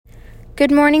Good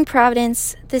morning,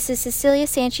 Providence. This is Cecilia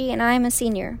Sanchi, and I am a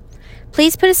senior.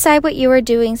 Please put aside what you are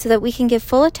doing so that we can give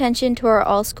full attention to our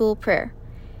all-school prayer.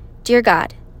 Dear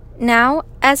God, now,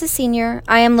 as a senior,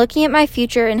 I am looking at my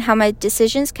future and how my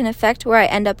decisions can affect where I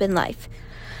end up in life.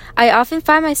 I often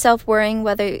find myself worrying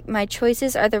whether my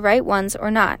choices are the right ones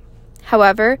or not.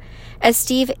 However, as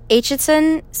Steve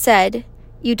Aitchison said,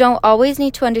 you don't always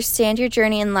need to understand your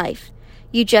journey in life.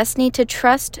 You just need to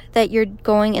trust that you're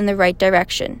going in the right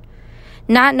direction.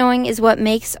 Not knowing is what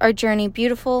makes our journey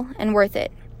beautiful and worth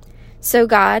it. So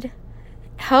God,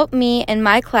 help me and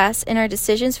my class in our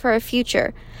decisions for our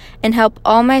future, and help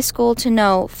all my school to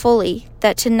know fully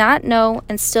that to not know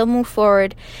and still move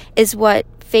forward is what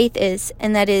faith is,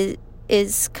 and that it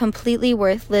is completely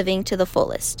worth living to the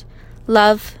fullest.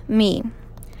 Love, me.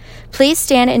 Please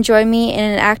stand and join me in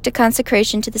an act of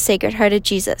consecration to the Sacred Heart of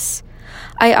Jesus.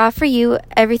 I offer you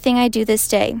everything I do this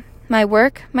day. My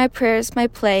work, my prayers, my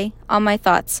play, all my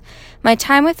thoughts, my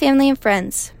time with family and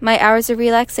friends, my hours of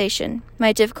relaxation,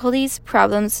 my difficulties,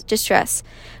 problems, distress,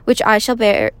 which I shall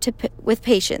bear with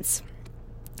patience.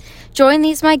 Join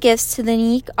these my gifts to the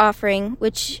unique offering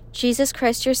which Jesus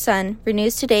Christ your Son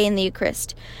renews today in the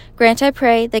Eucharist. Grant, I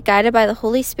pray, that guided by the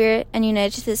Holy Spirit and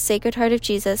united to the Sacred Heart of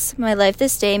Jesus, my life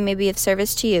this day may be of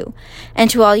service to you and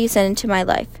to all you send into my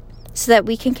life, so that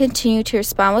we can continue to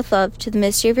respond with love to the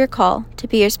mystery of your call to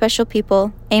be your special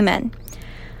people. Amen.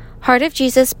 Heart of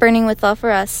Jesus, burning with love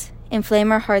for us,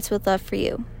 inflame our hearts with love for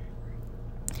you.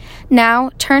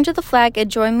 Now, turn to the flag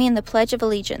and join me in the Pledge of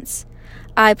Allegiance.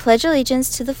 I pledge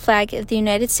allegiance to the flag of the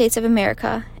United States of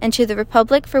America and to the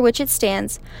republic for which it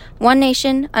stands, one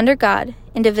nation, under God,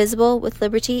 indivisible, with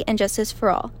liberty and justice for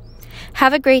all.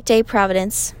 Have a great day,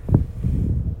 Providence.